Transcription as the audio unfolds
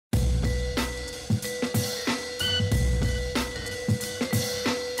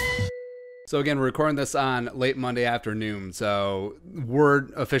So again, we're recording this on late Monday afternoon. So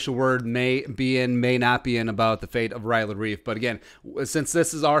official word may be in, may not be in about the fate of Riley Reef. But again, since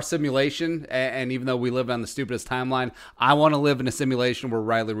this is our simulation, and even though we live on the stupidest timeline, I want to live in a simulation where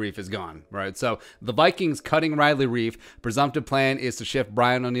Riley Reef is gone, right? So the Vikings cutting Riley Reef. Presumptive plan is to shift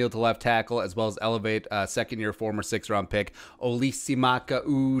Brian O'Neill to left tackle, as well as elevate second-year former sixth-round pick Oli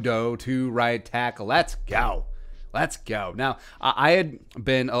Udoh to right tackle. Let's go. Let's go. Now, I had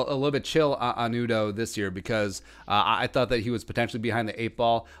been a little bit chill on Udoh this year because I thought that he was potentially behind the eight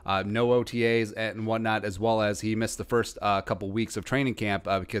ball, no OTAs and whatnot, as well as he missed the first couple weeks of training camp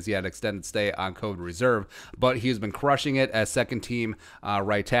because he had extended stay on COVID reserve. But he's been crushing it as second-team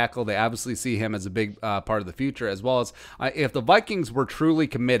right tackle. They obviously see him as a big part of the future, as well as if the Vikings were truly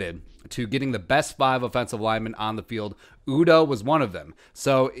committed to getting the best 5 offensive linemen on the field, Udoh was one of them.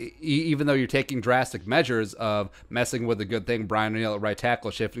 So even though you're taking drastic measures of messing with a good thing, Brian O'Neill at right tackle,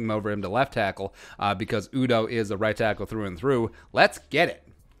 shifting him over him to left tackle, because Udoh is a right tackle through and through, let's get it.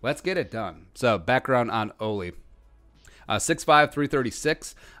 Let's get it done. So background on Oli. 6'5",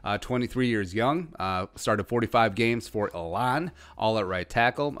 336, 23 years young. Started 45 games for Elan, all at right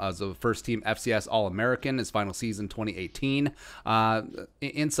tackle. Was a first-team FCS All-American his final season, 2018.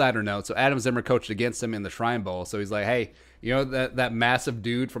 Insider note, so Adam Zimmer coached against him in the Shrine Bowl, so he's like, hey, you know that massive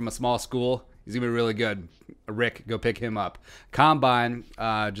dude from a small school? He's going to be really good. Rick, go pick him up. Combine,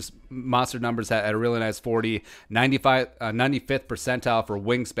 just monster numbers, had a really nice 40, 95, 95th percentile for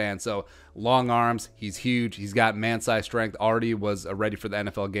wingspan. So long arms, he's huge. He's got man-sized strength, already was ready for the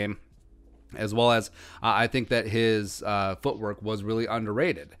NFL game. As well as I think that his footwork was really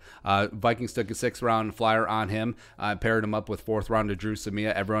underrated. Vikings took a 6th-round flyer on him, paired him up with 4th-rounder Drew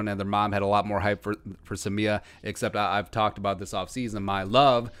Samia. Everyone and their mom had a lot more hype for Samia, except I've talked about this offseason. My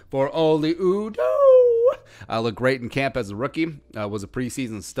love for Oli Udoh. Looked great in camp as a rookie. Was a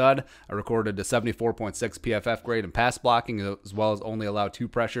preseason stud. Recorded a 74.6 PFF grade in pass blocking, as well as only allowed 2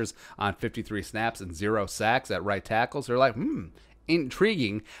 pressures on 53 snaps and 0 sacks at right tackle. So they're like,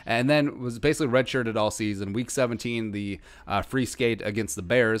 intriguing. And then was basically redshirted all season. Week 17, the free skate against the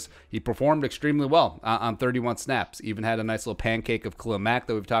Bears, he performed extremely well on 31 snaps. Even had a nice little pancake of Khalil Mack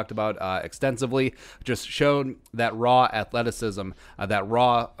that we've talked about extensively. Just showed that raw athleticism, that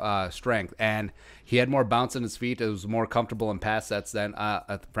raw strength, and he had more bounce in his feet. It was more comfortable in pass sets than,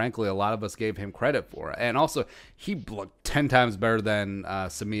 frankly, a lot of us gave him credit for. And also, he looked 10 times better than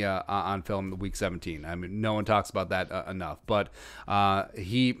Samia on film in Week 17. I mean, no one talks about that enough. But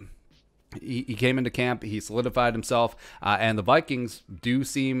he came into camp, he solidified himself, and the Vikings do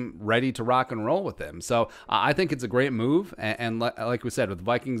seem ready to rock and roll with him. So I think it's a great move, and like we said, with the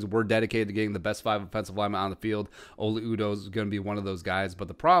Vikings, we're dedicated to getting the best 5 offensive linemen on the field. Oli Udoh is going to be one of those guys, but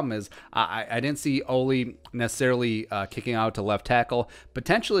the problem is I didn't see Oli necessarily kicking out to left tackle.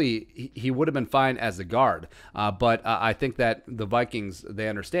 Potentially, he would have been fine as a guard, but I think that the Vikings, they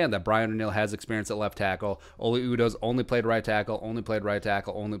understand that Brian O'Neill has experience at left tackle. Oli Udoh's only played right tackle, only played right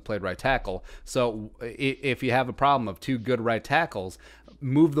tackle, only played right tackle. So if you have a problem of 2 good right tackles,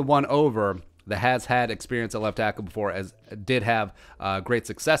 move the one over that has had experience at left tackle before, as did have great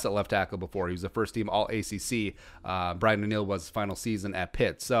success at left tackle before. He was a first-team All-ACC. Brian O'Neill was his final season at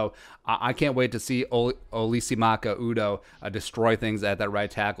Pitt. So I can't wait to see Oli Udoh destroy things at that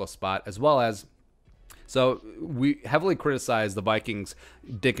right tackle spot, as well as so we heavily criticized the Vikings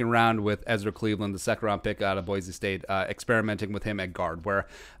dicking around with Ezra Cleveland, the 2nd-round pick out of Boise State, experimenting with him at guard, where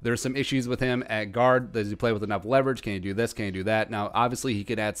there's some issues with him at guard. Does he play with enough leverage? Can he do this? Can he do that? Now, obviously, he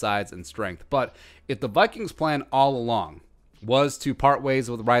can add size and strength. But if the Vikings' plan all along was to part ways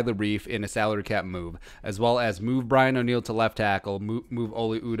with Riley Reef in a salary cap move, as well as move Brian O'Neill to left tackle, move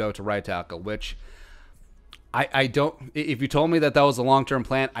Oli Udoh to right tackle, which I don't, if you told me that was a long-term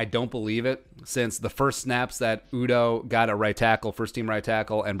plan, I don't believe it, since the first snaps that Udoh got at right tackle, first-team right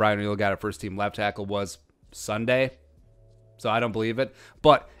tackle, and Brian O'Neill got at first-team left tackle was Sunday. So I don't believe it.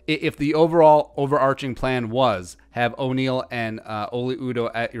 But if the overall overarching plan was have O'Neill and Oli Udoh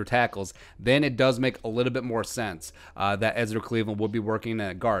at your tackles, then it does make a little bit more sense that Ezra Cleveland would be working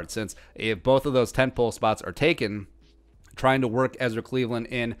at guard, since if both of those tentpole spots are taken, trying to work Ezra Cleveland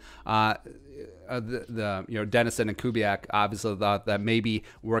in Dennison and Kubiak obviously thought that maybe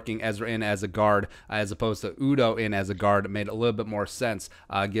working Ezra in as a guard as opposed to Udoh in as a guard made a little bit more sense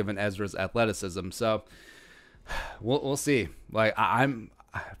given Ezra's athleticism. So we'll see. Like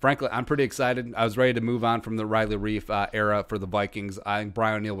frankly, I'm pretty excited. I was ready to move on from the Riley Reef era for the Vikings. I think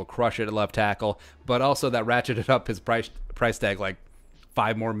Brian O'Neill will crush it at left tackle, but also that ratcheted up his price tag like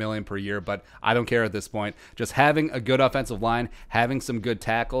 $5 million more per year, but I don't care at this point. Just having a good offensive line, having some good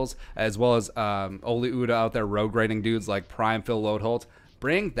tackles, as well as Oli Udoh out there road grading dudes like prime Phil Loadholt,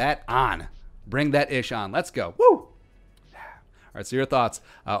 bring that on. Bring that ish on. Let's go. Woo! All right, so your thoughts.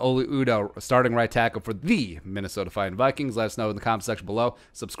 Oli Udoh, starting right tackle for the Minnesota Vikings. Let us know in the comment section below.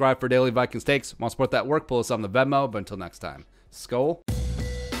 Subscribe for daily Vikings takes. Want to support that work? Pull us on the Venmo. But until next time, Skol.